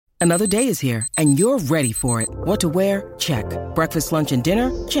Another day is here, and you're ready for it. What to wear? Check. Breakfast, lunch, and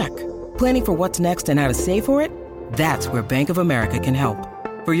dinner? Check. Planning for what's next and how to save for it? That's where Bank of America can help.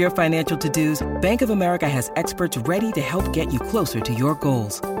 For your financial to-dos, Bank of America has experts ready to help get you closer to your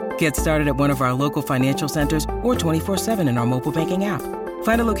goals. Get started at one of our local financial centers or 24/7 in our mobile banking app.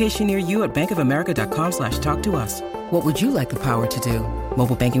 Find a location near you at bankofamerica.com/talktous. What would you like the power to do?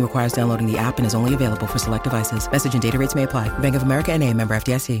 Mobile banking requires downloading the app and is only available for select devices. Message and data rates may apply. Bank of America N.A., member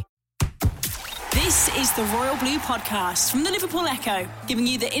FDIC. This is the Royal Blue Podcast from the Liverpool Echo, giving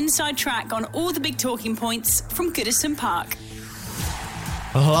you the inside track on all the big talking points from Goodison Park.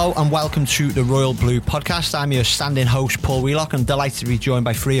 Well, hello and welcome to the Royal Blue Podcast. I'm your standing host, Paul Wheelock. I'm delighted to be joined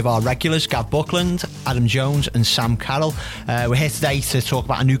by three of our regulars, Gav Buckland, Adam Jones and Sam Carroll. We're here today to talk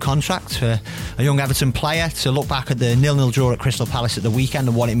about a new contract for a young Everton player, to look back at the 0-0 draw at Crystal Palace at the weekend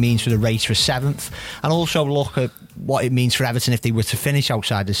and what it means for the race for 7th, and also look at what it means for Everton if they were to finish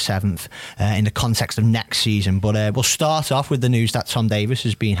outside the 7th in the context of next season. But we'll start off with the news that Tom Davies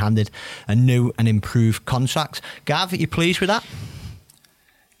has been handed a new and improved contract. Gav, are you pleased with that?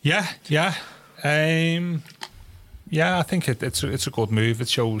 Yeah. I think it's a good move. It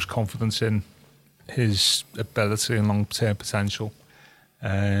shows confidence in his ability and long-term potential.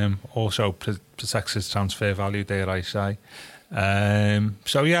 Also protects his transfer value, dare I say.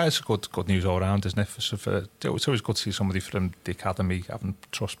 It's a good news all round, isn't it? It's always good to see somebody from the academy having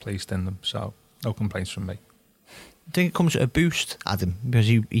trust placed in them. So no complaints from me. I think it comes at a boost, Adam, because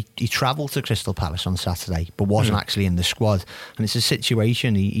he travelled to Crystal Palace on Saturday but wasn't actually in the squad, and it's a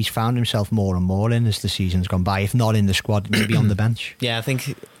situation he's found himself more and more in as the season's gone by. If not in the squad, maybe on the bench. Yeah, I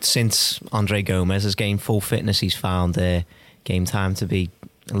think since Andre Gomez has gained full fitness, he's found game time to be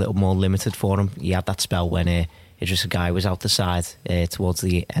a little more limited for him. He had that spell when Idrissa Gueye was out the side towards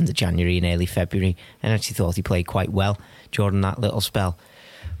the end of January and early February, and I actually thought he played quite well during that little spell.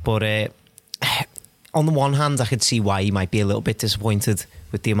 But on the one hand, I could see why he might be a little bit disappointed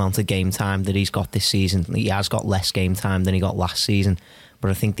with the amount of game time that he's got this season. He has got less game time than he got last season,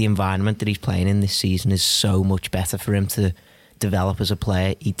 but I think the environment that he's playing in this season is so much better for him to develop as a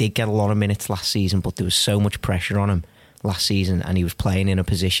player. He did get a lot of minutes last season, but there was so much pressure on him last season, and he was playing in a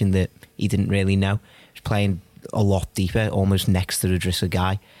position that he didn't really know. He was playing a lot deeper, almost next to Idrissa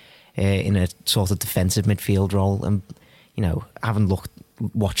Gueye, in a sort of defensive midfield role. And, you know, having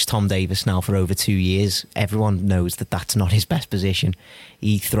watched Tom Davies now for over 2 years, everyone knows that that's not his best position.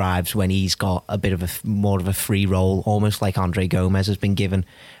 He thrives when he's got a bit of more of a free role, almost like Andre Gomez has been given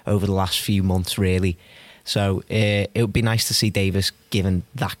over the last few months, really. So it would be nice to see Davies given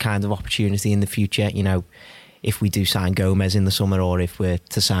that kind of opportunity in the future. You know, if we do sign Gomez in the summer, or if we're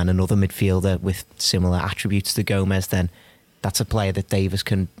to sign another midfielder with similar attributes to Gomez, then that's a player that Davies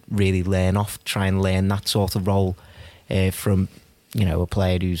can really learn off, try and learn that sort of role from, you know, a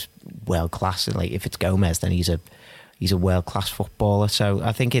player who's world class. Like if it's Gomez, then he's a world class footballer. So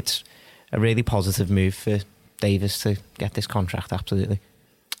I think it's a really positive move for Davies to get this contract. Absolutely.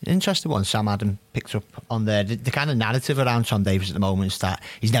 Interesting one Sam Adam picked up on there. The kind of narrative around Tom Davies at the moment is that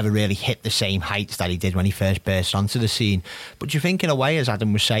he's never really hit the same heights that he did when he first burst onto the scene. But do you think, in a way, as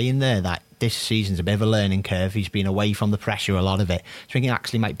Adam was saying there, that this season's a bit of a learning curve? He's been away from the pressure, a lot of it. Do you think it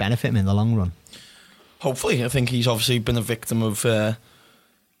actually might benefit him in the long run? Hopefully. I think he's obviously been a victim of how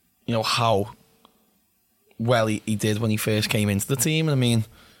well he did when he first came into the team. And I mean,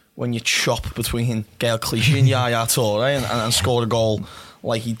 when you chop between Gael Clichy and Yaya Toure and score a goal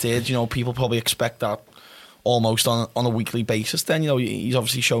like he did, you know, people probably expect that almost on a weekly basis. Then, you know, he's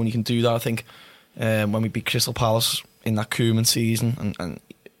obviously shown he can do that. I think when we beat Crystal Palace in that Koeman season and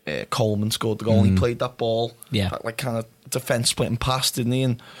Coleman scored the goal and he played that ball, that like kind of defence splitting pass, didn't he?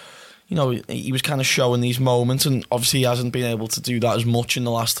 And you know, he was kind of showing these moments, and obviously he hasn't been able to do that as much in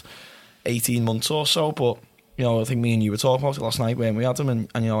the last 18 months or so. But, you know, I think me and you were talking about it last night, weren't we, Adam? And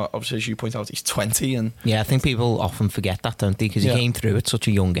you know, obviously, as you point out, he's 20. And yeah, I think people often forget that, don't they? Because he came through at such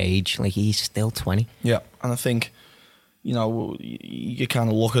a young age. Like, he's still 20. Yeah, and I think, you know, you kind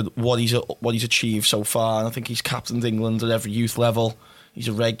of look at what he's achieved so far, and I think he's captained England at every youth level. He's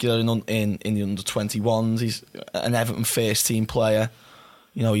a regular in the under-21s. He's an Everton first-team player.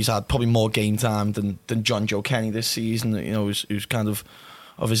 You know, he's had probably more game time than John Joe Kenny this season. You know, who's kind of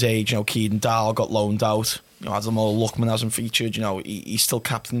his age. You know, Keaton Dahl got loaned out. You know, Ademola Lookman hasn't featured. You know, he's still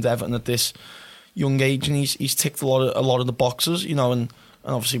captained Everton at this young age, and he's ticked a lot of the boxes. You know, and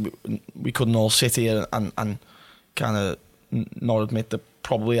obviously we couldn't all sit here and kind of not admit that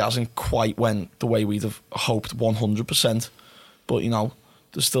probably hasn't quite went the way we'd have hoped 100%. But you know,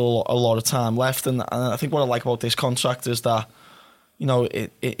 there's still a lot of time left, and I think what I like about this contract is that, you know,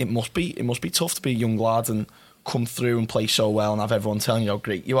 it must be tough to be a young lad and come through and play so well and have everyone telling you how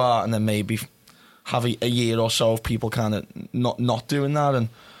great you are, and then maybe have a year or so of people kind of not doing that, and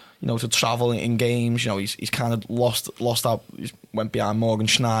to travel in games. He's kind of lost out. He went behind Morgan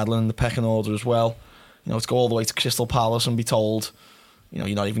Schneiderlin in the pecking order as well. To go all the way to Crystal Palace and be told, you're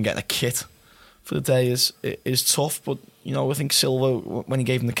not even getting a kit for the day is tough. But I think Silva, when he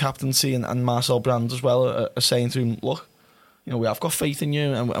gave him the captaincy, and Marcel Brands as well, are saying to him, look, we have got faith in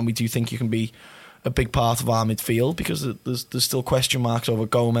you, and we do think you can be a big part of our midfield, because there's still question marks over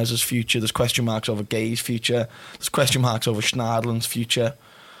Gomez's future, there's question marks over Gay's future, there's question marks over Schneiderlin's future.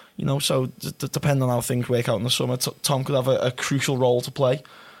 So depending on how things work out in the summer, Tom could have a crucial role to play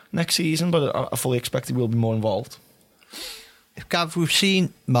next season, but I fully expect he will be more involved. Gav, we've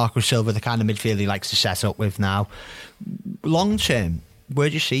seen Marco Silva, the kind of midfield he likes to set up with now. Long term, where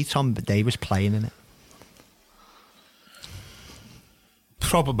do you see Tom Davies playing in it?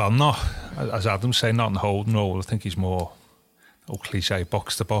 Probably not, as Adam's saying, not in the holding role. I think he's more cliche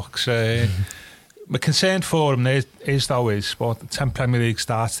box to box. My concern for him is 10 Premier League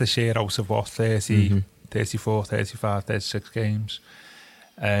starts this year out of 30, 34, 35, 36 games.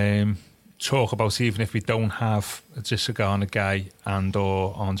 Talk about even if we don't have a Gisagana guy and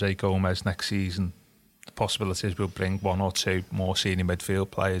or Andre Gomez next season, the possibilities we'll bring one or two more senior midfield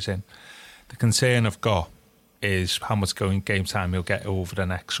players in. The concern I've got is how much game time he'll get over the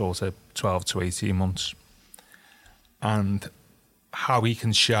next sort of 12 to 18 months, and how he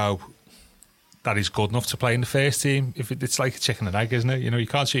can show that he's good enough to play in the first team. It's like a chicken and egg, isn't it? You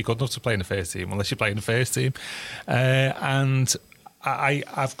can't say you're good enough to play in the first team unless you play in the first team. And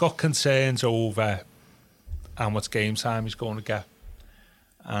I've got concerns over how much game time he's going to get.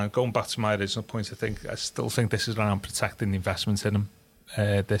 And going back to my original point, I still think this is around protecting the investment in him.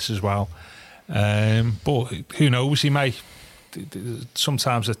 This as well. But who knows? He may.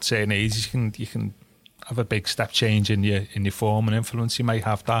 Sometimes at certain ages you can have a big step change in your form and influence. You may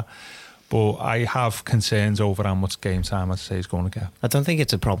have that. But I have concerns over how much game time I'd say he's going to get. I don't think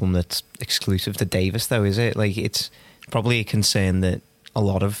it's a problem that's exclusive to Davies, though, is it? Like, it's probably a concern that a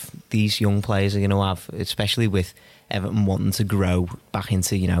lot of these young players are going to have, especially with Everton wanting to grow back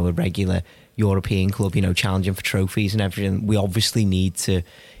into, a regular European club, challenging for trophies and everything. We obviously need to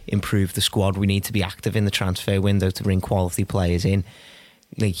improve the squad. We need to be active in the transfer window to bring quality players in.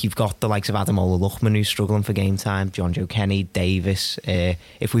 Like, you've got the likes of Adam Ola-Luchman who's struggling for game time, John Joe Kenny, Davis.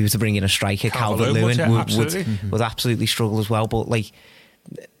 If we were to bring in a striker, Calvert-Lewin would absolutely struggle as well. But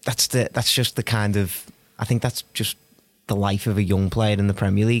that's just the kind of, I think that's just the life of a young player in the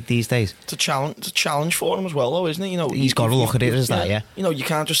Premier League these days. It's a challenge for him as well, though, isn't it? He's got to look at it as that, yeah. You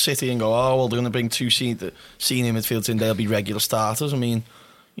can't just sit here and go, oh well, they're going to bring two senior midfielders in, they'll be regular starters. I mean,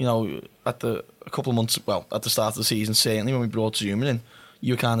 at a couple of months, at the start of the season, certainly when we brought Zuma in,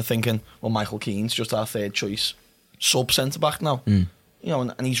 you were kind of thinking, well, Michael Keane's just our third choice sub centre back now. And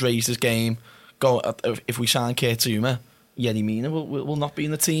he's raised his game. If we sign Kurt Zuma, Yerry Mina will not be in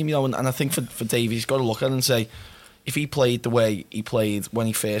the team. And I think for Davies, he's got to look at it and say, if he played the way he played when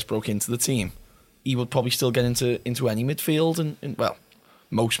he first broke into the team, he would probably still get into any midfield and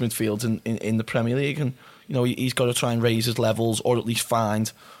most midfields in the Premier League. And he's got to try and raise his levels, or at least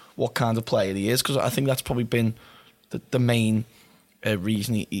find what kind of player he is, because I think that's probably been the main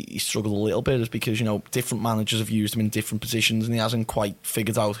reason he struggled a little bit, is because different managers have used him in different positions and he hasn't quite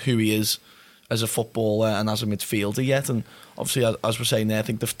figured out who he is as a footballer and as a midfielder yet. And obviously, as we're saying there, I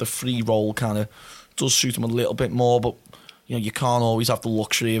think the free role kind of does suit him a little bit more, but you can't always have the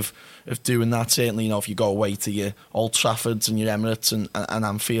luxury of doing that. Certainly, if you go away to your Old Traffords and your Emirates and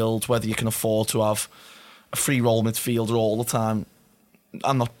Anfield, whether you can afford to have a free role midfielder all the time,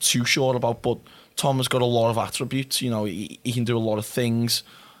 I'm not too sure about. But Tom has got a lot of attributes. He can do a lot of things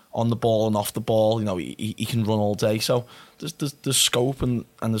on the ball and off the ball. He can run all day. So there's scope and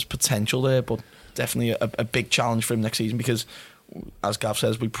there's potential there, but definitely a big challenge for him next season, because, as Gav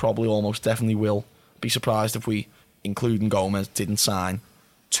says, we probably almost definitely will be surprised if we, including Gomez, didn't sign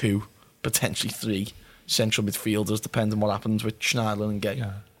 2, potentially 3 central midfielders, depending on what happens with Schneiderlin and Gay.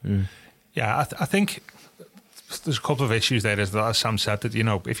 Yeah, I think there's a couple of issues there, as Sam said, that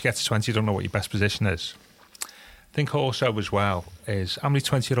if you get to 20 you don't know what your best position is. I think also as well is how many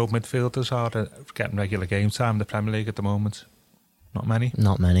 20-year-old midfielders are getting regular game time in the Premier League at the moment? Not many.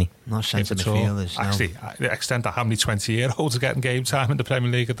 Not centre midfielders. Actually, the extent of how many 20-year-olds are getting game time in the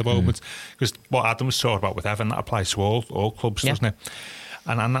Premier League at the moment, because what Adam was talking about with Everton, that applies to all clubs, doesn't it?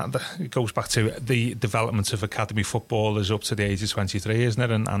 And that it goes back to the development of academy footballers up to the age of 23, isn't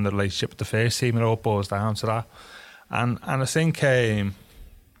it? And the relationship with the first team, it all boils down to that. And I think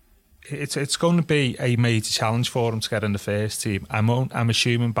it's going to be a major challenge for him to get in the first team. I'm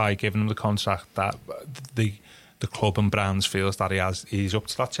assuming by giving him the contract that the the club and Brands feels that he's up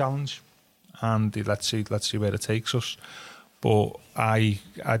to that challenge, and let's see where it takes us. But I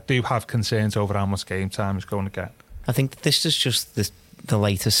do have concerns over how much game time he's going to get. I think this is just the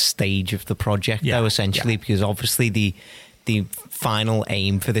latest stage of the project, though, essentially, because obviously the final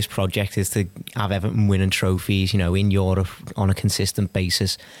aim for this project is to have Everton winning trophies, in Europe on a consistent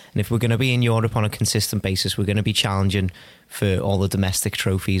basis. And if we're going to be in Europe on a consistent basis, we're going to be challenging for all the domestic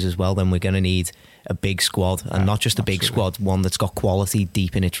trophies as well. Then we're going to need a big squad, and not just a big squad, one that's got quality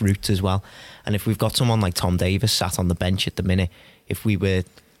deep in its roots as well. And if we've got someone like Tom Davies sat on the bench at the minute, if we were,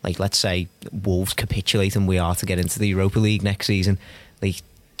 like, let's say Wolves capitulate and we are to get into the Europa League next season, like,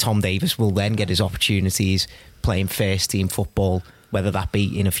 Tom Davies will then get his opportunities playing first team football, whether that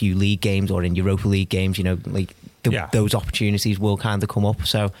be in a few league games or in Europa League games, those opportunities will kind of come up.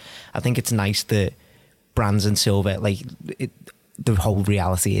 So I think it's nice that Brands and Silva, the whole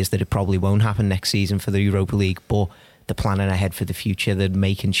reality is that it probably won't happen next season for the Europa League, but they're planning ahead for the future. They're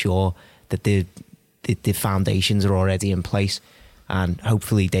making sure that the foundations are already in place, and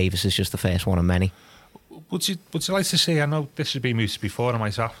hopefully Davies is just the first one of many. Would you like to see, I know this has been used before in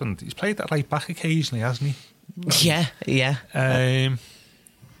myself, and he's played that right back occasionally, hasn't he? Yeah.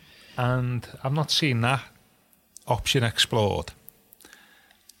 And I've not seen that option explored.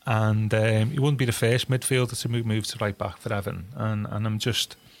 And he wouldn't be the first midfielder to move to right back for Everton. And I'm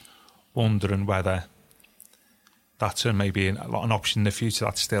just wondering whether that's maybe an option in the future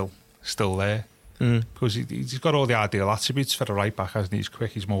that's still there. Because he's got all the ideal attributes for a right back, hasn't he? He's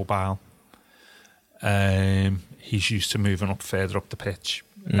quick, he's mobile. He's used to moving up further up the pitch.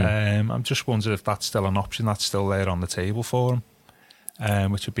 I'm just wondering if that's still an option that's still there on the table for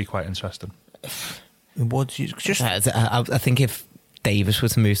him, which would be quite interesting. I think if Davies were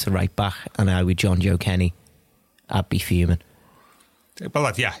to move to right back and I with John Joe Kenny, I'd be fuming.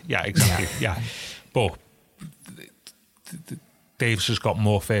 Well, yeah, exactly. Yeah, but Davies has got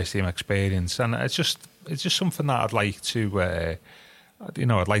more first team experience, and it's just something that I'd like to,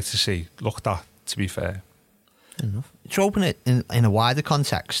 I'd like to see looked at. To be fair, enough. To open it in a wider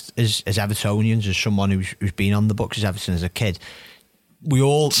context, as Evertonians, as someone who's been on the books as Everton as a kid, we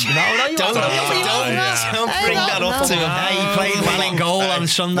all don't bring that up to him. He played well in goal on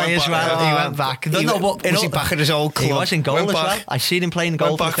Sunday as well. He went back. Was he back at his old club? He was in goal as well. I seen him playing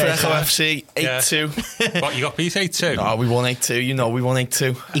goal. Went back for Echo FC 8-2. What, you got beat 8-2? No, we won 8-2. We won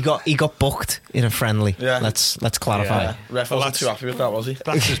 8-2. He got booked in a friendly. Yeah. Let's clarify. Yeah. Ref wasn't too happy with that, was he?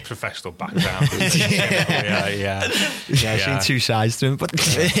 That's his professional background. Yeah. I've seen two sides to him. But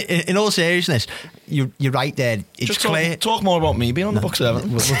in all seriousness, you're right there. It's just clear. Talk more about me being on the books of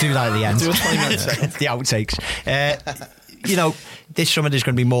Everton. We'll do that at the end. Do a 20-minute segment. The outtakes. This summer there's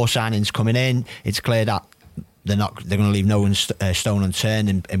going to be more signings coming in. It's clear that they're going to leave no stone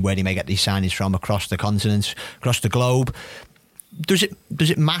unturned in where they may get these signings from across the continent, across the globe. Does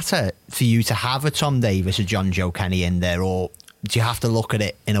it matter for you to have a Tom Davies, a John Joe Kenny in there, or do you have to look at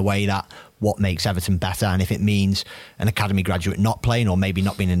it in a way that what makes Everton better, and if it means an academy graduate not playing or maybe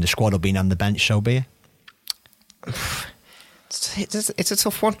not being in the squad or being on the bench, so be it? It's a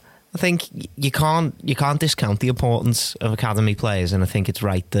tough one. I think you can't discount the importance of academy players, and I think it's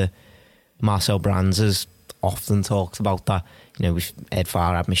right that Marcel Brands has often talked about that. We've heard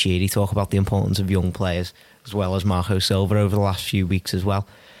Farhad Moshiri talk about the importance of young players, as well as Marco Silva over the last few weeks as well.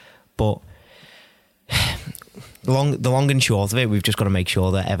 But the long and short of it, we've just got to make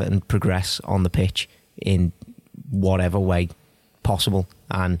sure that Everton progress on the pitch in whatever way possible,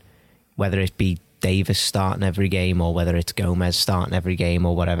 and whether it be Davies starting every game or whether it's Gomez starting every game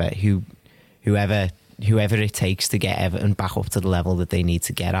or whatever, whoever it takes to get Everton back up to the level that they need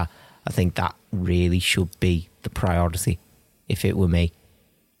to get at, I think that really should be the priority if it were me.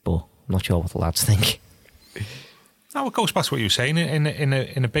 But I'm not sure what the lads think. Now it goes back to what you were saying.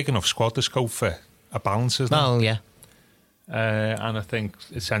 In a big enough squad, there's scope for a balance, isn't there? Well, yeah. And I think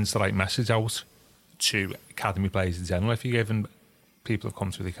it sends the right message out to academy players in general. If you're giving people who've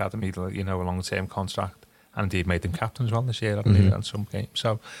come through the academy, a long-term contract, and indeed made them captains as well this year, haven't they, on some games.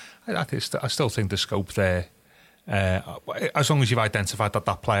 So I still think there's scope there, as long as you've identified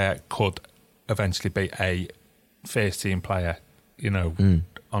that player could eventually be a first-team player, on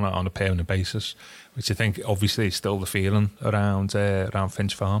a permanent basis, which I think obviously is still the feeling around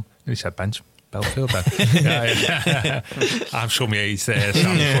Finch Farm. And he said bench. Belfield then. Yeah. I'm showing my age there,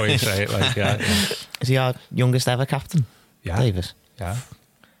 Sam, before you say it. Is he our youngest ever captain? Yeah. Davies? Yeah.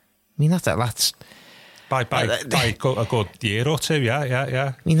 I mean, that's by a good year or two,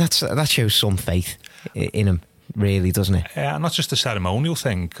 yeah. I mean, that shows some faith in him. really, doesn't it? Yeah, not just a ceremonial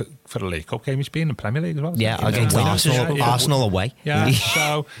thing for the League Cup game. He's been in the Premier League as well. Yeah, against Arsenal away. Yeah,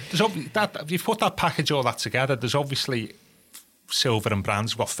 so if you've put that package, all that together, there's obviously Silver and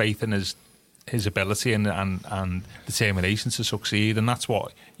Brand's got faith in his ability and determination to succeed, and that's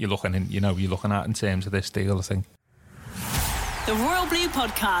what you're looking at in terms of this deal, I think. The Royal Blue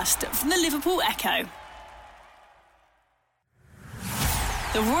Podcast from the Liverpool Echo.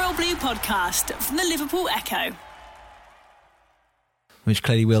 The Royal Blue Podcast from the Liverpool Echo. Which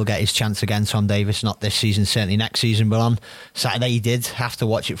clearly will get his chance again, Tom Davies, not this season, certainly next season, but on Saturday he did have to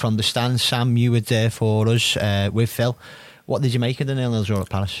watch it from the stands. Sam, you were there for us with Phil. What did you make of the 0-0 draw at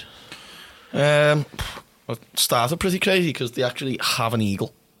Palace? It started pretty crazy because they actually have an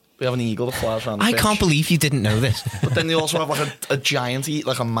eagle. They have an eagle that flies around the pitch. I can't believe you didn't know this. But then they also have like a giant,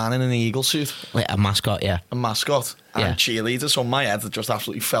 like a man in an eagle suit. Like a mascot, yeah. A mascot and cheerleaders. So my head had just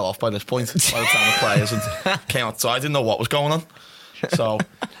absolutely fell off by this point by the time the players had came out. So I didn't know what was going on. So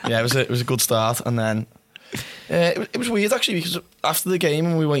yeah, it was a good start. And then it was weird actually, because after the game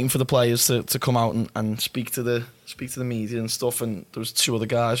and we were waiting for the players to come out and speak to the media and stuff, and there was 2 other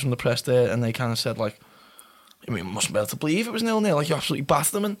guys from the press there, and they kind of said like, I mean, we mustn't be able to believe it was 0-0. Like, you absolutely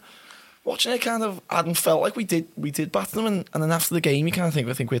battered them. And watching it, kind of hadn't felt like we did batter them. And then after the game, you kind of think,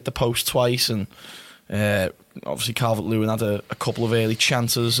 I think we hit the post twice, and obviously Calvert-Lewin had a couple of early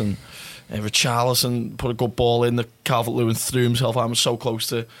chances, and Richarlison put a good ball in. The Calvert-Lewin threw himself out and was so close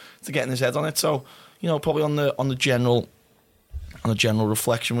to getting his head on it. So, you know, probably on the general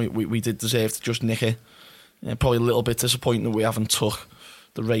reflection, we did deserve to just nick it. Probably a little bit disappointing that we haven't took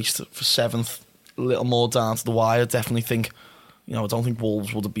the race for 7th a little more down to the wire. I definitely think, you know, I don't think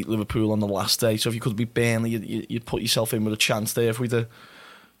Wolves would have beat Liverpool on the last day. So if you could beat Burnley, you'd put yourself in with a chance there if we'd have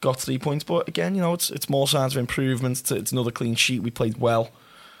got 3 points. But again, you know, it's more signs of improvement. It's another clean sheet. We played well.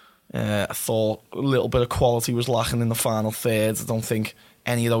 I thought a little bit of quality was lacking in the final third. I don't think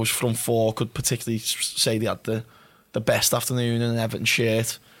any of those front 4 could particularly say they had the best afternoon in an Everton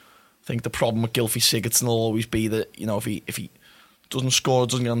shirt. I think the problem with Gylfi Sigurdsson will always be that, you know, if he doesn't score,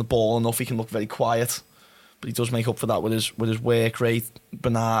 doesn't get on the ball enough, he can look very quiet. But he does make up for that with his work rate.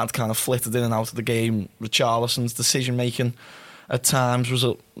 Bernard kind of flitted in and out of the game. Richarlison's decision making at times was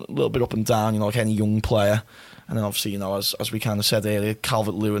a little bit up and down, you know, like any young player. And then obviously, you know, as we kind of said earlier,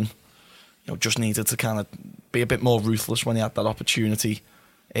 Calvert-Lewin, you know, just needed to kind of be a bit more ruthless when he had that opportunity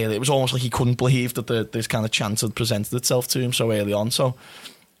early. It was almost like he couldn't believe that this kind of chance had presented itself to him so early on. So,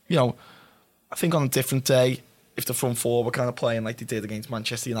 you know, I think on a different day, if the front 4 were kind of playing like they did against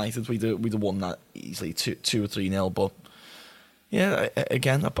Manchester United, we'd have won that easily 2 or 3-0. But yeah,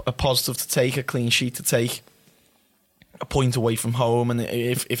 again, a positive to take, a clean sheet to take, a point away from home, and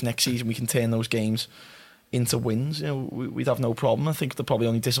if next season we can turn those games into wins, you know, we'd have no problem. I think the probably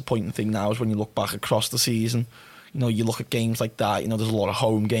only disappointing thing now is when you look back across the season. You know, you look at games like that. You know, there's a lot of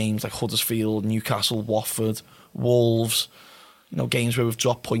home games like Huddersfield, Newcastle, Watford, Wolves. You know, games where we've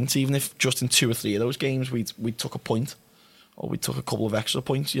dropped points, even if just in 2 or 3 of those games we took a point, or we took a couple of extra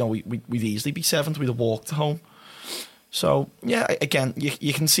points. You know, we'd easily be 7th. We'd have walked home. So yeah, again,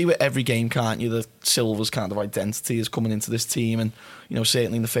 you can see with every game, can't you, that Silva's kind of identity is coming into this team, and you know,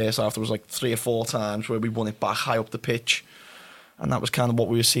 certainly in the first half there was like 3 or 4 times where we won it back high up the pitch, and that was kind of what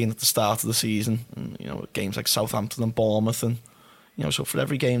we were seeing at the start of the season. And, you know, games like Southampton and Bournemouth, and you know, so for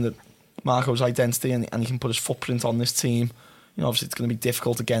every game that Marco's identity and he can put his footprint on this team. You know, obviously it's going to be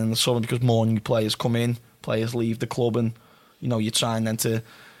difficult again in the summer because more new players come in, players leave the club, and you know, you're trying then to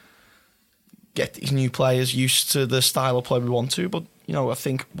get these new players used to the style of play we want to. But you know, I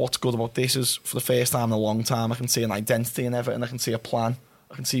think what's good about this is for the first time in a long time, I can see an identity in Everton. I can see a plan.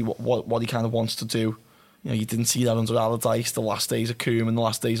 I can see what he kind of wants to do. You know, you didn't see that under Allardyce, the last days of Koeman, the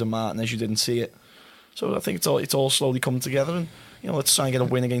last days of Martinez. You didn't see it. So I think it's all slowly coming together, and you know, let's try and get a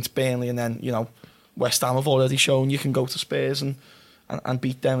win against Burnley, and then you know, West Ham have already shown you can go to Spurs and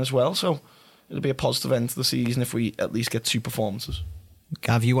beat them as well. So it'll be a positive end to the season if we at least get 2 performances.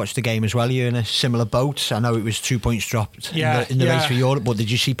 Gav, you watched the game as well. You're in a similar boat. I know it was 2 points dropped in the race for Europe, but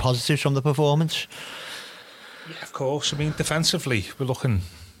did you see positives from the performance? Yeah, of course. I mean, defensively, we're looking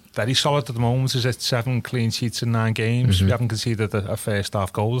very solid at the moment. Is it 7 clean sheets in 9 games? Mm-hmm. We haven't conceded a first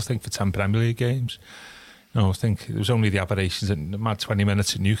half goal, I think, for 10 Premier League games. No, I think it was only the aberrations in the mad 20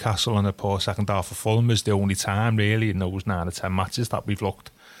 minutes at Newcastle and a poor second half of Fulham is the only time really in those 9 or 10 matches that we've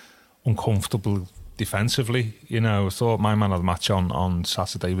looked uncomfortable defensively. You know, I thought my man of the match on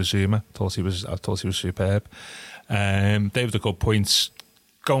Saturday was Zuma. I thought he was superb. They were the good points.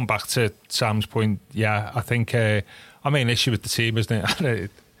 Going back to Sam's point, yeah, I think our main issue with the team, isn't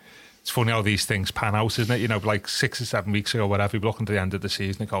it? it's funny how these things pan out, isn't it? You know, like 6 or 7 weeks ago, whatever, we're looking to the end of the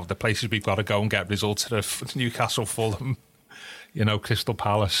season and go, the places we've got to go and get results are Newcastle, Fulham, you know, Crystal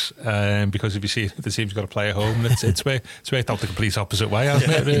Palace, because if you see the team's got to play at home, it's worked out the complete opposite way,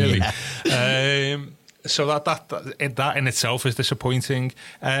 hasn't it, really? So that in itself is disappointing.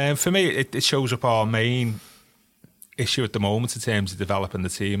 For me, it shows up our main issue at the moment in terms of developing the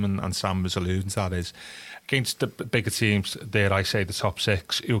team, and Sam was alluding to that, is against the bigger teams, dare I say the top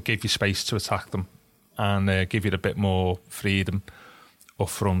 6, it'll give you space to attack them and give you a bit more freedom up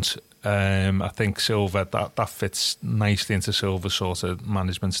front. I think Silva, that fits nicely into Silva's sort of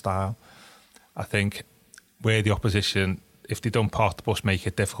management style. I think where the opposition, if they don't park the bus, make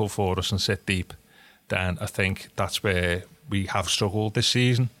it difficult for us and sit deep, then I think that's where we have struggled this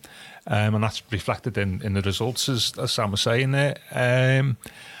season. And that's reflected in the results, as Sam was saying there.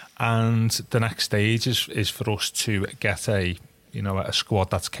 And the next stage is for us to get a squad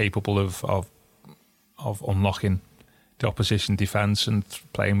that's capable of unlocking the opposition defence and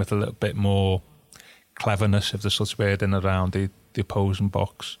playing with a little bit more cleverness, if there's such a word, in around the opposing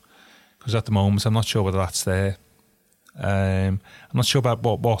box. Because at the moment, I'm not sure whether that's there. I'm not sure about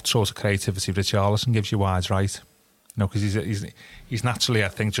what sort of creativity Richarlison gives you wide right. You know, because he's naturally, I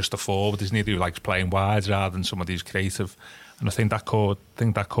think, just a forward, isn't he? Who likes playing wide rather than somebody who's creative, and I think that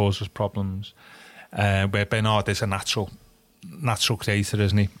causes problems. Where Bernard is a natural creator,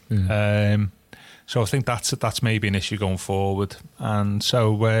 isn't he? So I think that's maybe an issue going forward, and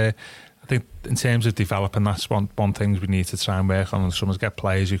so I think in terms of developing, that's one thing we need to try and work on. Someone's get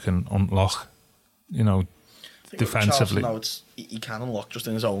players who can unlock, you know, defensively. He can unlock just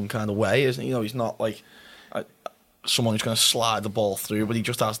in his own kind of way, isn't he? You know, he's not like someone who's going to slide the ball through, but he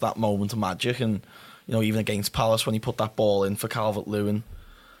just has that moment of magic. And you know, even against Palace, when he put that ball in for Calvert-Lewin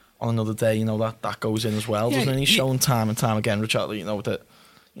on another day, you know, that goes in as well, doesn't it? He's shown time and time again, Richard, you know, that,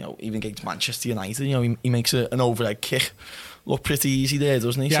 you know, even against Manchester United, you know, he makes an overhead kick look pretty easy there,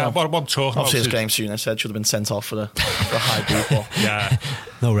 doesn't he? Yeah, so, what I'm talking about, obviously, as Graham Souness said, should have been sent off for a high ball. Yeah,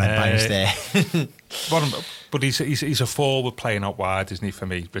 no red bias there. But he's a forward playing out wide, isn't he? For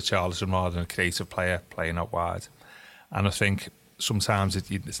me, Richarlison, rather than a creative player playing out wide. And I think sometimes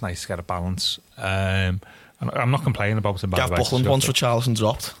it's nice to get a balance. And I'm not complaining about him. Gav Buckland once Richarlison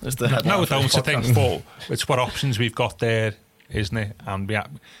dropped. Is the headline? No, I don't. I think, but it's what options we've got there, isn't it? And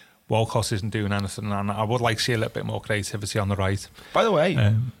Walcott isn't doing anything, and I would like to see a little bit more creativity on the right. By the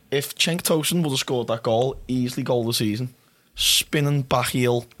way, if Cenk Tosun would have scored that goal, easily goal of the season, spinning back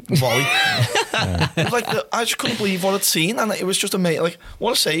heel volley. It was like I just couldn't believe what I'd seen, and it was just amazing. Like,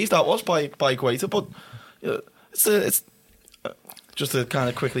 what a save that was by Guaita. But it's just to kind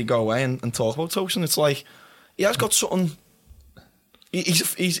of quickly go away and talk about Tosun. It's like he has got something.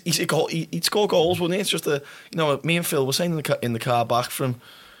 He'd score goals, wouldn't he? It's just me and Phil were saying in the car back from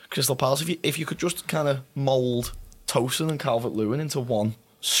Crystal Palace, if you could just kind of mould Tosun and Calvert-Lewin into one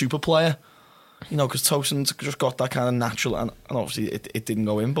super player, you know, because Tosun's just got that kind of natural, and obviously it didn't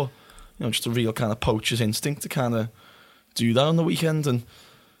go in, but you know, just a real kind of poacher's instinct to kind of do that on the weekend. And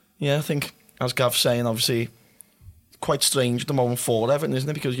yeah, I think, as Gav's saying, obviously quite strange at the moment for Everton, isn't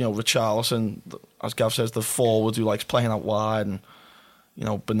it? Because, you know, Richarlison, as Gav says, the forward who likes playing out wide, and you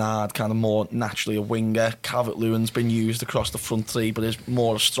know, Bernard kind of more naturally a winger. Calvert-Lewin's been used across the front three, but is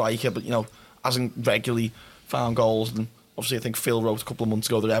more a striker, but you know, hasn't regularly found goals. And obviously, I think Phil wrote a couple of months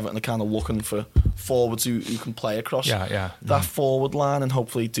ago that Everton are kind of looking for forwards who can play across that forward line, and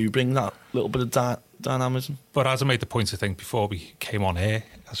hopefully do bring that little bit of dynamism. But as I made the point, I think, before we came on here,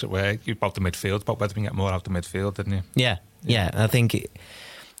 as it were, about the midfield, about whether we can get more out of the midfield, didn't you? Yeah. I think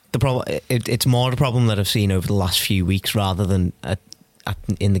the problem, it's more the problem that I've seen over the last few weeks rather than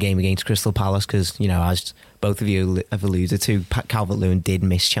in the game against Crystal Palace, because, you know, as both of you have alluded to, Calvert-Lewin did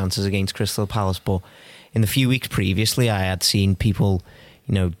miss chances against Crystal Palace, but in the few weeks previously I had seen people,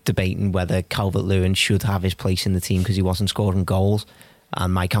 you know, debating whether Calvert-Lewin should have his place in the team because he wasn't scoring goals,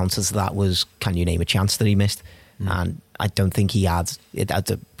 and my counter to that was, can you name a chance that he missed? And I don't think he had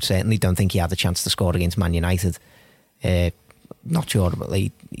certainly don't think he had a chance to score against Man United. Not sure about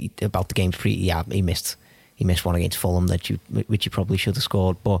the games he missed one against Fulham which he probably should have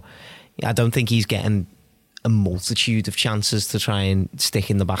scored, but I don't think he's getting a multitude of chances to try and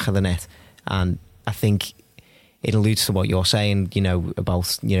stick in the back of the net. And I think it alludes to what you're saying, you know,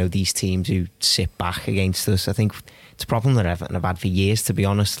 about, you know, these teams who sit back against us. I think it's a problem that Everton have had for years, to be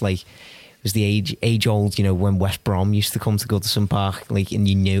honest. Like, it was the age old, you know, when West Brom used to come to Goodison Park, like, and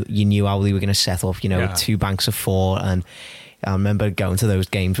you knew how they were going to set up, you know, two banks of four. And I remember going to those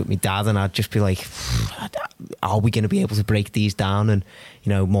games with my dad, and I'd just be like, are we going to be able to break these down? And,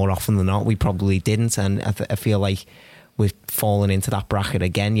 you know, more often than not, we probably didn't. And I feel like we're falling into that bracket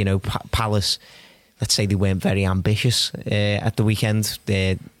again. You know, Palace, let's say they weren't very ambitious at the weekend.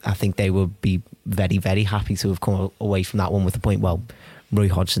 I think they would be very, very happy to have come away from that one with the point. Well, Roy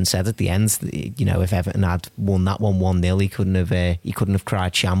Hodgson said at the end, you know, if Everton had won that 1-0, he couldn't have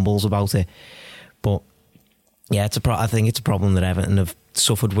cried shambles about it. But yeah, I think it's a problem that Everton have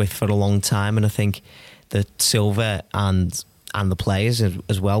suffered with for a long time, and I think that Silva and the players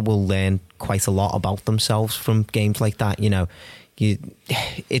as well will learn quite a lot about themselves from games like that. You know,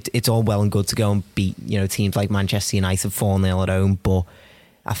 it's all well and good to go and beat, you know, teams like Manchester United 4-0 at home, but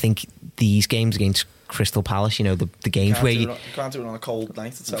I think these games against Crystal Palace, you know, the games where you can't do it on a cold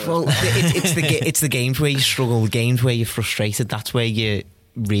night. It's the games where you struggle, the games where you're frustrated. That's where you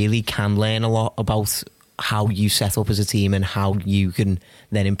really can learn a lot about how you set up as a team and how you can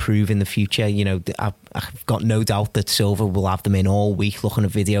then improve in the future. You know, I've got no doubt that Silva will have them in all week looking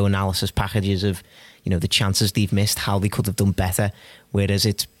at video analysis packages of, you know, the chances they've missed, how they could have done better. Whereas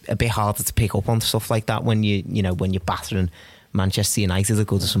it's a bit harder to pick up on stuff like that when when you're battering Manchester United at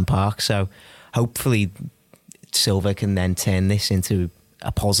Goodison Park. So hopefully Silva can then turn this into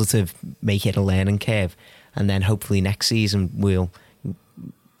a positive, make it a learning curve, and then hopefully next season we'll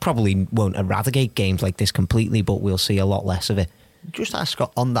probably won't eradicate games like this completely, but we'll see a lot less of it. Just ask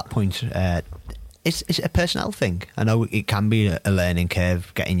on that point, is it a personnel thing? I know it can be a learning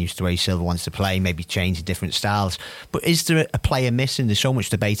curve, getting used to the way Silva wants to play, maybe changing different styles, but is there a player missing? There's so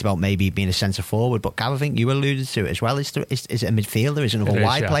much debate about maybe being a centre forward, but Gav, I think you alluded to it as well. Is it a midfielder? Is it another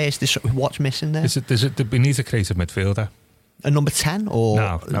wide player? What's missing there? We need a creative midfielder. A number 10 or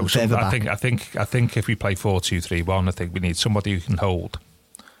no? I think if we play 4-2-3-1, I think we need somebody who can hold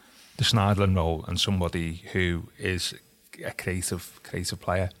the Schneiderlin role and somebody who is a creative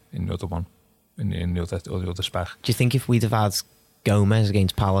player in the other one, in the other spec. Do you think if we'd have had Gomez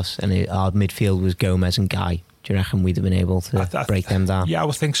against Palace and our midfield was Gomez and Guy, do you reckon we'd have been able to break them down? Yeah, I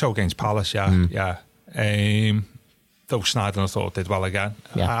would think so against Palace. Yeah. Though Schneiderlin I thought did well again.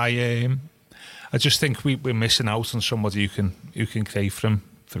 Yeah. I just think we're missing out on somebody who can create from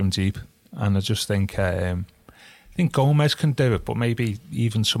deep, and I just think. I think Gomez can do it, but maybe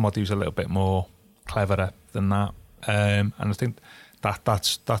even somebody who's a little bit more cleverer than that. And I think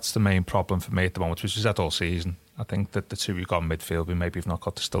that's the main problem for me at the moment, which is that all season. I think that the two we've got in midfield, we maybe have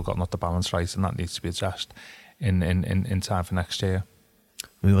still got the balance right, and that needs to be addressed in time for next year.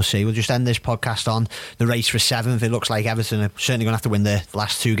 We will see. We'll just end this podcast on the race for 7th. It looks like Everton are certainly going to have to win the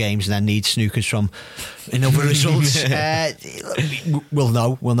last 2 games and then need snookers from other results. We'll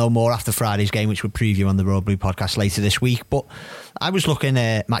know more after Friday's game, which we'll preview on the Royal Blue podcast later this week. But I was looking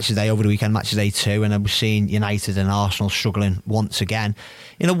at Match of the Day over the weekend, Match of the Day 2, and I was seeing United and Arsenal struggling once again.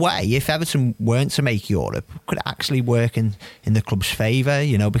 In a way, if Everton weren't to make Europe, could it actually work in the club's favour?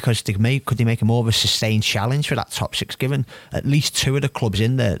 You know, because could they make a more of a sustained challenge for that top 6, given at least 2 of the clubs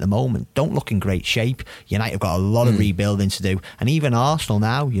in there at the moment don't look in great shape. United have got a lot of rebuilding to do, and even Arsenal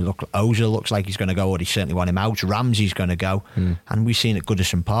now, Ozil looks like he's going to go, or they certainly want him out. Ramsey's going to go, and we've seen at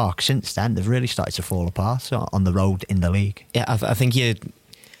Goodison Park since then they've really started to fall apart on the road in the league. Yeah, I think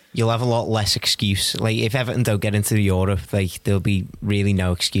you'll have a lot less excuse. Like if Everton don't get into Europe, there'll be really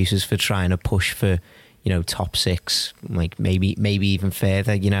no excuses for trying to push for, you know, top 6, like maybe even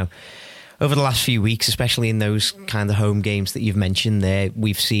further. You know, over the last few weeks, especially in those kind of home games that you've mentioned there,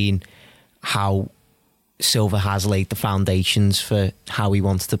 we've seen how Silva has laid the foundations for how he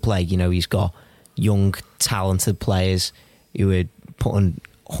wants to play. You know, he's got young, talented players who are putting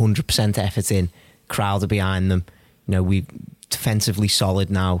 100% effort in, crowd are behind them. You know, we defensively solid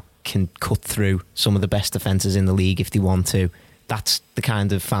now, can cut through some of the best defences in the league if they want to. That's the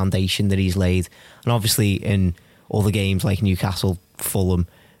kind of foundation that he's laid. And obviously in other games like Newcastle, Fulham,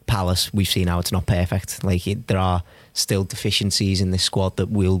 Palace, we've seen how it's not perfect. There are still deficiencies in this squad that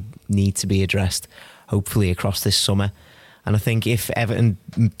will need to be addressed, hopefully across this summer. And I think if Everton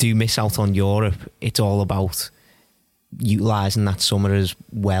do miss out on Europe, it's all about utilising that summer as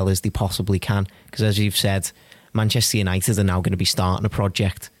well as they possibly can. Because as you've said, Manchester United are now going to be starting a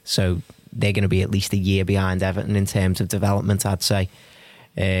project, so they're going to be at least a year behind Everton in terms of development, I'd say.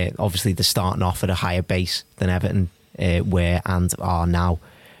 Obviously, they're starting off at a higher base than Everton were and are now.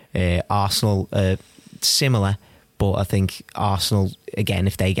 Arsenal are similar, but I think Arsenal, again,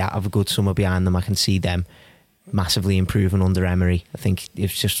 if they have a good summer behind them, I can see them massively improving under Emery. I think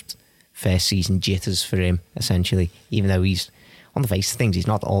it's just first season jitters for him, essentially, even though he's, on the face of things, he's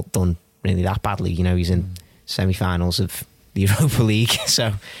not all done really that badly. You know, he's in semi-finals of the Europa League,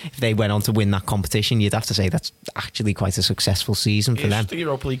 so if they went on to win that competition, you'd have to say that's actually quite a successful season for them. He's the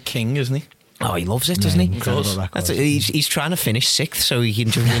Europa League king, isn't he? Oh, he loves it, doesn't he? Incredible record. He's trying to finish 6th so he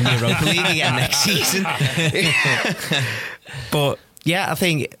can win the Europa League again next season. But yeah, I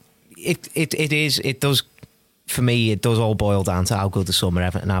think it does, for me, it does all boil down to how good the summer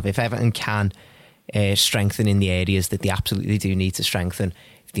Everton have. If Everton can strengthen in the areas that they absolutely do need to strengthen,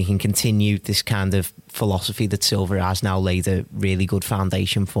 if they can continue this kind of philosophy that Silva has now laid a really good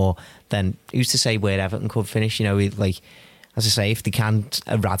foundation for, then who's to say where Everton could finish? You know, like, as I say, if they can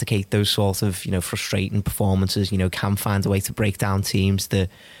eradicate those sort of, you know, frustrating performances, you know, can find a way to break down teams that,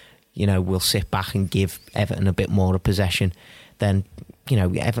 you know, will sit back and give Everton a bit more of possession, then, you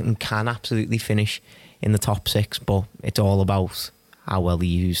know, Everton can absolutely finish in the top 6, but it's all about how well they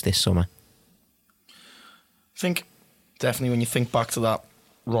use this summer. I think definitely when you think back to that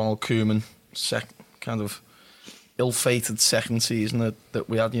Ronald Koeman kind of ill-fated second season that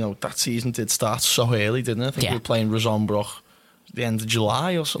we had, you know, that season did start so early, didn't it? I think we were playing Rosenbrock at the end of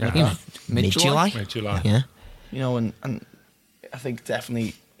July or something like that. Mid-July. Yeah. You know, and I think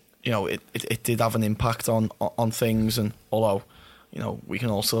definitely, you know, it did have an impact on things, and although, you know, we can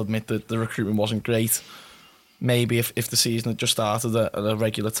also admit that the recruitment wasn't great. Maybe if the season had just started at a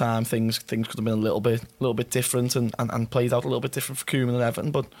regular time, things could have been a little bit different and played out a little bit different for Koeman and Everton.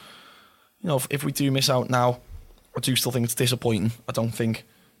 But, you know, if we do miss out now, I do still think it's disappointing. I don't think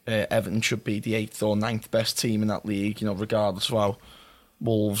Everton should be the 8th or 9th best team in that league, you know, regardless of how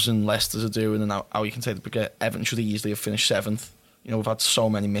Wolves and Leicester are doing and how you can take the Everton should easily have finished 7th. You know, we've had so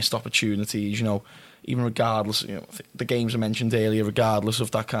many missed opportunities, you know, even regardless, you know, the games I mentioned earlier, regardless of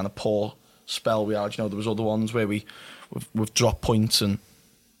that kind of poor spell we had, you know, there was other ones where we've dropped points, and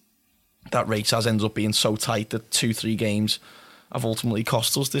that race has ended up being so tight that 2-3 games have ultimately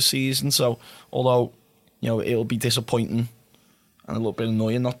cost us this season. So although, you know, it'll be disappointing and a little bit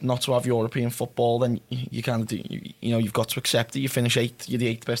annoying not to have European football, then you kind of do, you know, you've got to accept it. You finish 8th, you're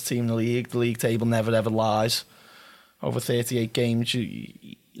the 8th best team in the league. The league table never ever lies. Over 38 games,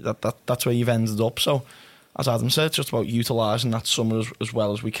 that's where you've ended up. So, as Adam said, it's just about utilising that summer as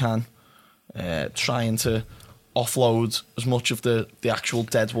well as we can, trying to offload as much of the actual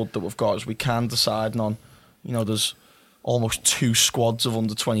deadwood that we've got as we can, deciding on, you know, there's almost 2 squads of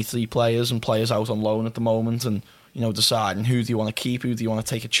under 23 players and players out on loan at the moment, and, you know, deciding who do you want to keep, who do you want to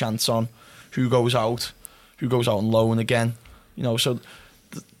take a chance on, who goes out on loan again, you know. So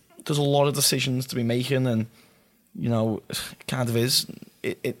there's a lot of decisions to be making, and, you know, it kind of is.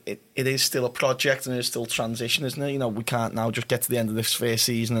 It is still a project and it is still transition, isn't it? You know, we can't now just get to the end of this first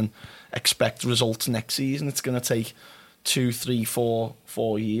season and expect results next season. It's going to take 2, 3, 4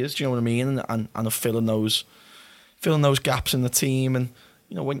 years. Do you know what I mean? And filling those gaps in the team. And,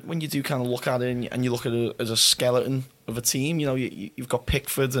 you know, when you do kind of look at it and you look at it as a skeleton of a team, you know, you've got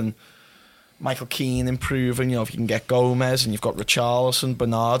Pickford and Michael Keane improving. You know, if you can get Gomez, and you've got Richarlison,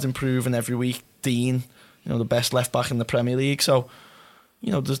 Bernard improving every week, Dean, you know, the best left back in the Premier League. So,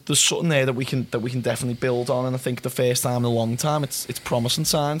 you know, there's something there that we can definitely build on, and I think the first time in a long time, it's promising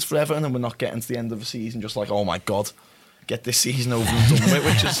signs for Everton, and we're not getting to the end of the season just like, oh my God, get this season over and done with,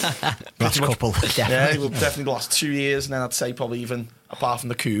 which is last couple. Yeah, well, definitely the last 2 years, and then I'd say probably even apart from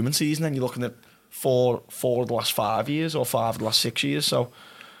the Koeman season, then you're looking at four of the last 5 years or 5 of the last 6 years. So,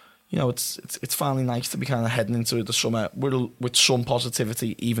 you know, it's finally nice to be kind of heading into the summer with some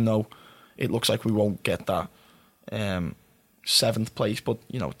positivity, even though it looks like we won't get that 7th place. But,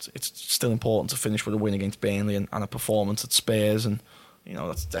 you know, it's still important to finish with a win against Burnley and a performance at Spurs, and, you know,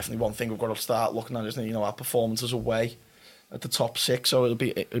 that's definitely one thing we've got to start looking at, isn't it? You know, our performances away at the top 6, so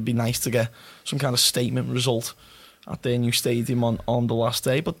it'd be nice to get some kind of statement result at their new stadium on the last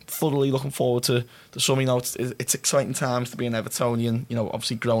day. But thoroughly looking forward to some. You know, it's exciting times to be an Evertonian. You know,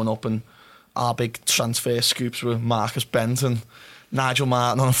 obviously growing up, and our big transfer scoops were Marcus Bent and Nigel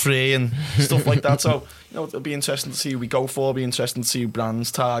Martin on a free and stuff like that. So, you know, it'll be interesting to see who we go for. It'll be interesting to see who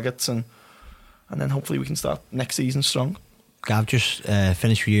Brand's targets, and then hopefully we can start next season strong. Gav, just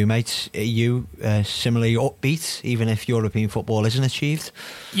finish with you, mate. Are you similarly upbeat, even if European football isn't achieved?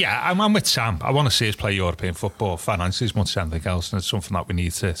 Yeah, I'm with Sam. I want to see us play European football financially as much as anything else, and it's something that we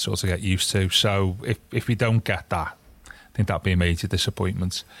need to sort of get used to. So if we don't get that, I think that'd be a major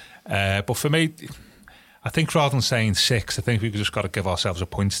disappointment. But for me, I think rather than saying 6, I think we've just got to give ourselves a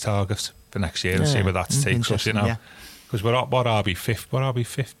points target for next year and see where that takes us, you know. Because what are we, 50? What are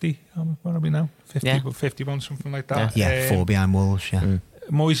we now? 51, something like that. Yeah, 4 behind Wolves, yeah.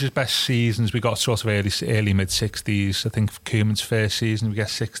 Moyes' best seasons, we got sort of early mid-60s. I think Koeman's first season, we get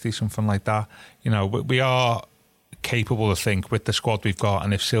 60, something like that. You know, we are capable, I think, with the squad we've got,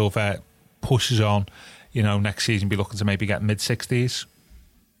 and if Silva pushes on, you know, next season be looking to maybe get mid-60s.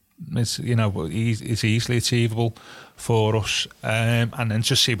 is is easily achievable for us, and then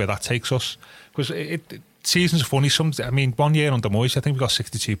just see where that takes us. Because seasons are funny. 1 year under Moyes, I think we got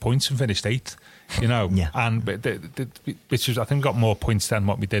 62 points and finished 8th. And which is, I think we got more points than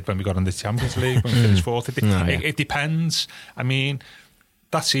what we did when we got in the Champions League when we finished 4th. It depends. I mean,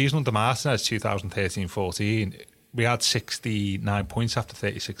 that season under Martinez, 2013-14, we had 69 points after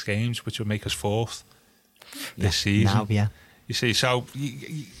 36 games, which would make us 4th this season. Now, You see, so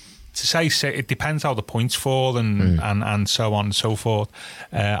to say it depends how the points fall and so on and so forth.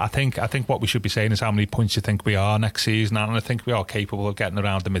 I think what we should be saying is how many points you think we are next season, and I think we are capable of getting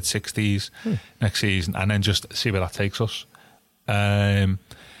around the mid-60s next season, and then just see where that takes us.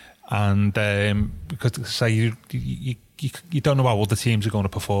 Because say you don't know how other teams are going to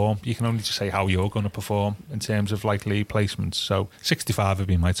perform. You can only just say how you're going to perform in terms of like league placements. So 65 would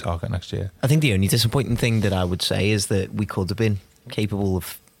be my target next year. I think the only disappointing thing that I would say is that we could have been capable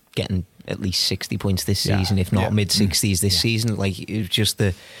of getting at least 60 points this season, if not mid-60s this season. Like, it was just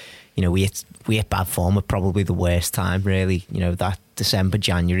we hit bad form at probably the worst time, really. That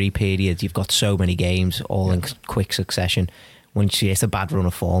December-January period, you've got so many games all in quick succession. Once you hit a bad run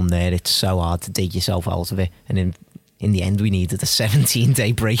of form there, it's so hard to dig yourself out of it. And in the end, we needed a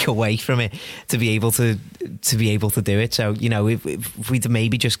 17-day break away from it to be able to do it. So, if we'd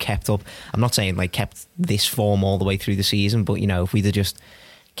maybe just kept up, I'm not saying like kept this form all the way through the season, but if we'd have just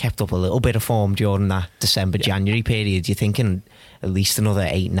kept up a little bit of form during that December-January period, you're thinking at least another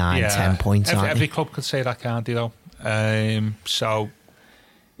 8, 9, 10 points. Every club could say that, can't they, though? So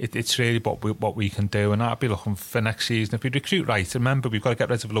it's really what we can do, and I'd be looking for next season. If we recruit right, remember, we've got to get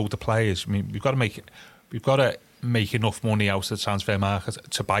rid of a load of players. I mean, we've got to make enough money out of the transfer market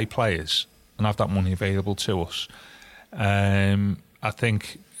to buy players and have that money available to us. I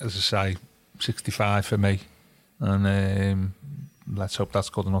think, as I say, 65 for me, and let's hope that's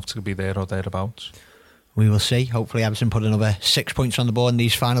good enough to be there or thereabouts. We will see. Hopefully Everton put another 6 points on the board in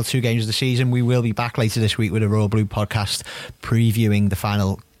these final 2 games of the season. We will be back later this week with a Royal Blue podcast previewing the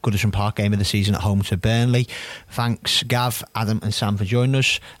final Goodison Park game of the season at home to Burnley. Thanks Gav, Adam and Sam for joining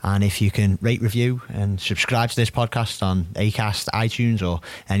us, and if you can rate, review and subscribe to this podcast on Acast, iTunes or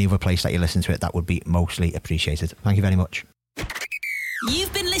any other place that you listen to it, that would be mostly appreciated. Thank you very much.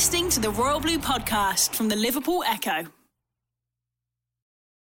 You've been listening to the Royal Blue podcast from the Liverpool Echo.